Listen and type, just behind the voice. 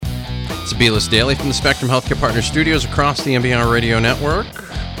It's a B-List Daily from the Spectrum Healthcare Partners studios across the NBR Radio Network.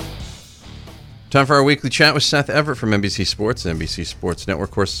 Time for our weekly chat with Seth Everett from NBC Sports, the NBC Sports Network.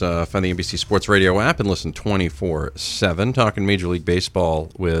 Of course, find the NBC Sports Radio app and listen 24/7. Talking Major League Baseball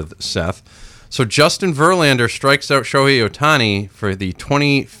with Seth. So Justin Verlander strikes out Shohei Ohtani for the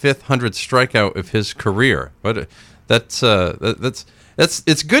 2500th strikeout of his career. But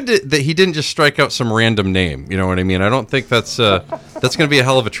it's good that he didn't just strike out some random name. You know what I mean? I don't think that's going to be a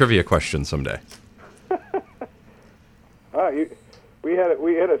hell of a trivia question someday. We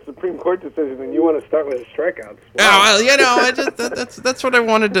had a Supreme Court decision, and you want to start with strikeouts. Wow. Oh, well, that's what I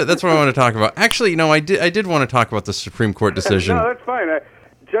wanted to. That's what I want to talk about. Actually, I did want to talk about the Supreme Court decision. No, that's fine.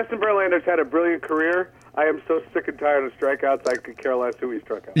 Justin Verlander's had a brilliant career. I am so sick and tired of strikeouts, I could care less who he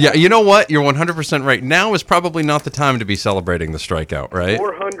struck out. Yeah, you know what? You're 100% right. Now is probably not the time to be celebrating the strikeout, right?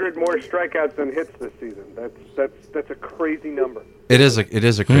 400 more strikeouts than hits this season. That's a crazy number. It is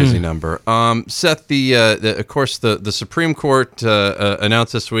a crazy number. Seth, of course, the Supreme Court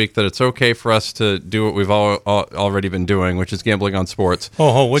announced this week that it's okay for us to do what we've already been doing, which is gambling on sports.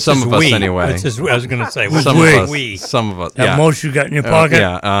 What's some this of us we? anyway. I was going to say, some of us. We. Some of us. That most you got in your pocket?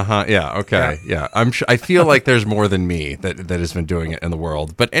 Yeah. Okay. Yeah. I feel like there's more than me that has been doing it in the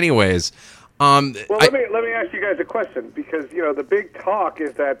world. But anyways. Let me ask you guys a question, because the big talk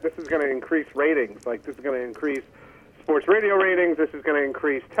is that this is going to increase ratings. Like, this is going to increase sports radio ratings. This is going to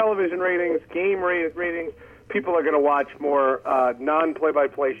increase television ratings, game ratings. People are going to watch more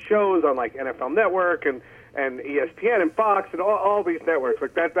non-play-by-play shows on like NFL Network and ESPN and Fox and all these networks.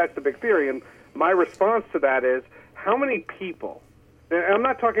 Like that's the big theory. And my response to that is, how many people? And I'm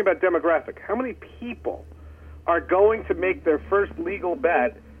not talking about demographic. How many people are going to make their first legal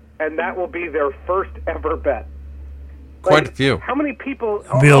bet, and that will be their first ever bet? Quite a few. How many people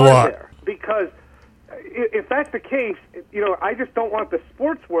Be a are lot. there? Because if that's the case, I just don't want the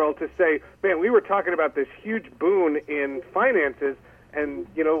sports world to say, man, we were talking about this huge boon in finances, and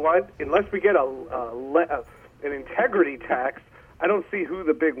you know what? Unless we get an integrity tax, I don't see who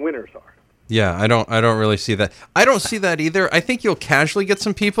the big winners are. Yeah, I don't really see that. I don't see that either. I think you'll casually get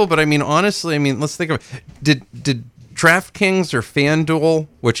some people, but honestly, let's think of it. Did DraftKings or FanDuel,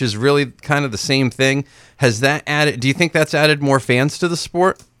 which is really kind of the same thing, has that added? Do you think that's added more fans to the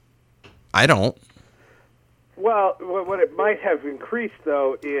sport? I don't. Well, what it might have increased,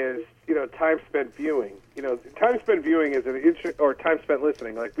 though, is time spent viewing. Time spent viewing is or time spent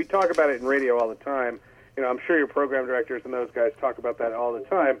listening. Like, we talk about it in radio all the time. I'm sure your program directors and those guys talk about that all the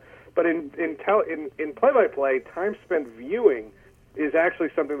time. But in play-by-play, time spent viewing is actually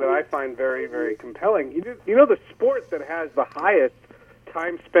something that I find very, very compelling. The sport that has the highest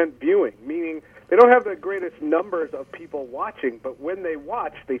time spent viewing, meaning they don't have the greatest numbers of people watching, but when they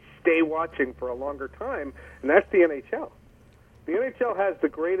watch, they stay watching for a longer time, and that's the NHL. The NHL has the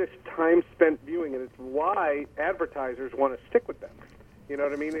greatest time spent viewing, and it's why advertisers want to stick with them. You know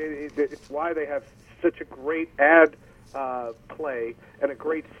what I mean? It's why they have such a great ad play and a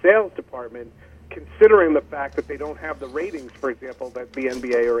great sales department, considering the fact that they don't have the ratings, for example, that the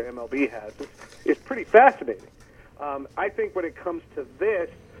NBA or MLB has. It's pretty fascinating. I think when it comes to this,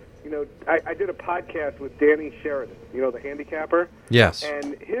 I did a podcast with Danny Sheridan, the handicapper. Yes.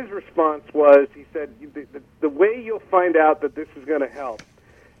 And his response was, he said, the way you'll find out that this is going to help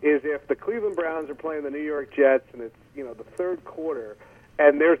is if the Cleveland Browns are playing the New York Jets and it's, the third quarter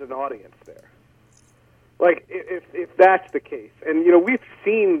and there's an audience there. Like, if that's the case. And, we've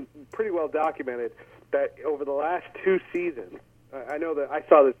seen pretty well documented that over the last two seasons, I know that I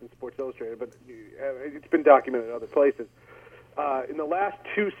saw this in Sports Illustrated, but it's been documented in other places. In the last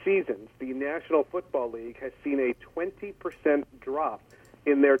two seasons, the National Football League has seen a 20% drop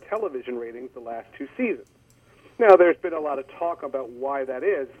in their television ratings the last two seasons. Now, there's been a lot of talk about why that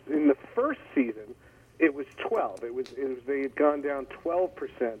is. In the first season, it was 12. They had gone down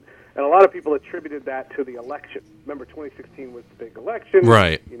 12%. And a lot of people attributed that to the election. Remember, 2016 was the big election.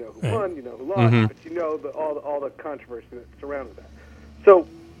 Right. You know who won, you know who lost, but all the controversy that surrounded that. So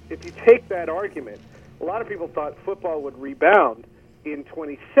if you take that argument, a lot of people thought football would rebound in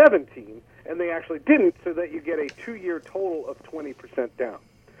 2017, and they actually didn't, so that you get a 2-year total of 20% down.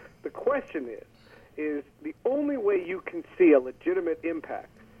 The question is the only way you can see a legitimate impact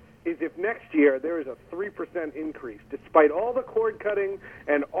is if next year there is a 3% increase, despite all the cord cutting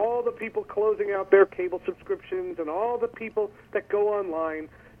and all the people closing out their cable subscriptions and all the people that go online,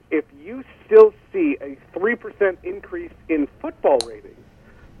 if you still see a 3% increase in football ratings,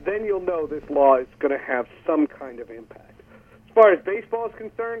 then you'll know this law is going to have some kind of impact. As far as baseball is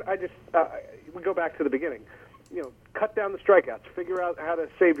concerned, we go back to the beginning. Cut down the strikeouts. Figure out how to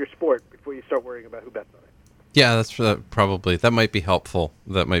save your sport before you start worrying about who bets on it. Yeah, that's probably that might be helpful.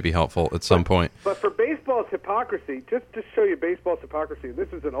 That might be helpful at some point. But for baseball's hypocrisy, just to show you baseball's hypocrisy, this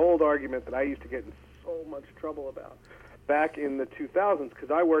is an old argument that I used to get in so much trouble about back in the 2000s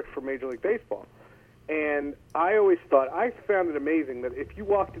because I worked for Major League Baseball. And I always thought, I found it amazing that if you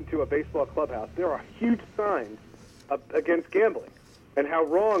walked into a baseball clubhouse, there are huge signs against gambling and how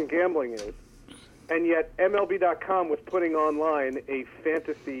wrong gambling is. And yet MLB.com was putting online a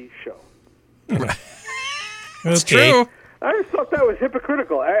fantasy show. Right. It's true. I just thought that was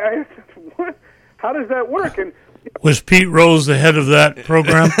hypocritical. I what? How does that work? And Was Pete Rose the head of that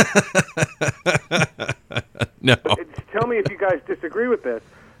program? No. tell me if you guys disagree with this.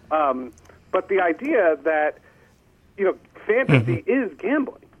 But the idea that fantasy is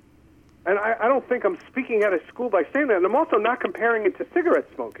gambling, and I don't think I'm speaking out of school by saying that. And I'm also not comparing it to cigarette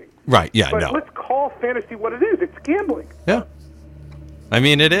smoking. Right. Yeah. But No. let's call fantasy what it is. It's gambling. Yeah. I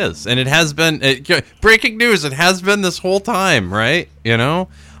mean, it is, and it has been. Breaking news! It has been this whole time, right?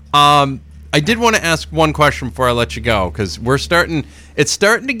 I did want to ask one question before I let you go because it's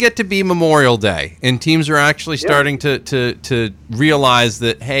starting to get to be Memorial Day, and teams are actually starting to realize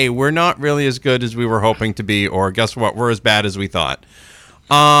that hey, we're not really as good as we were hoping to be, or guess what, we're as bad as we thought.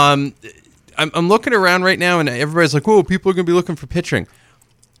 I'm looking around right now, and everybody's like, "Whoa, people are going to be looking for pitching."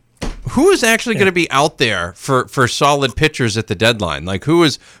 Who is actually going to be out there for solid pitchers at the deadline? Like who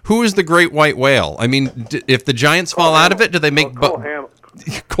is the great white whale? I mean, if the Giants fall out of it, do they make Cole Hamels?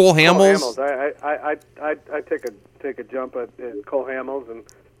 I take a jump at Cole Hamels, and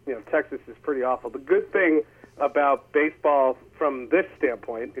Texas is pretty awful. The good thing about baseball from this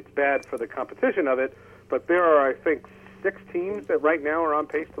standpoint, it's bad for the competition of it, but there are I think 6 teams that right now are on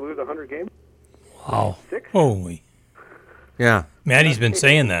pace to lose 100 games. Wow. 6? Holy. Yeah. Maddie's been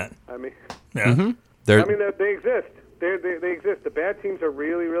saying that. I mean, Yeah. Mm-hmm. they exist. They exist. The bad teams are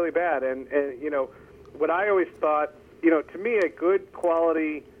really, really bad. And what I always thought, to me, a good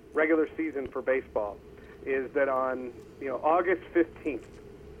quality regular season for baseball is that on August 15th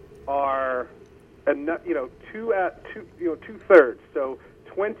are two-thirds, so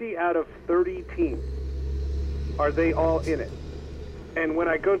 20 out of 30 teams are they all in it. And when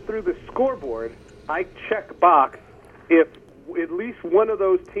I go through the scoreboard, I check box if at least one of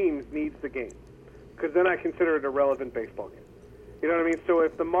those teams needs the game, because then I consider it a relevant baseball game. You know what I mean? So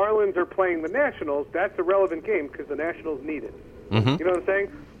if the Marlins are playing the Nationals, that's a relevant game because the Nationals need it. Mm-hmm. You know what I'm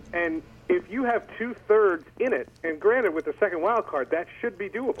saying? And if you have 2/3 in it, and granted with the second wild card, that should be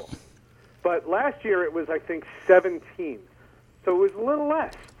doable. But last year it was, I think, 7 teams, so it was a little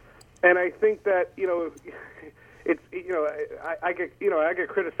less. And I think that it's I get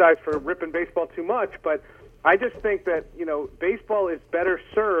criticized for ripping baseball too much, but I just think that baseball is better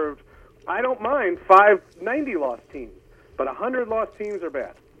served. I don't mind 5 90-loss teams, but 100-loss teams are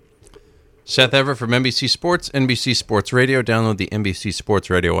bad. Seth Everett from NBC Sports, NBC Sports Radio. Download the NBC Sports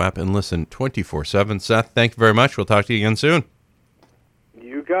Radio app and listen 24/7. Seth, thank you very much. We'll talk to you again soon.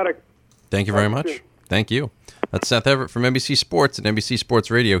 You got it. Thank you very much. Thank you. That's Seth Everett from NBC Sports and NBC Sports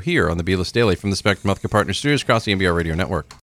Radio here on the B-List Daily from the Spectrum Healthcare Partners Studios across the NBR Radio Network.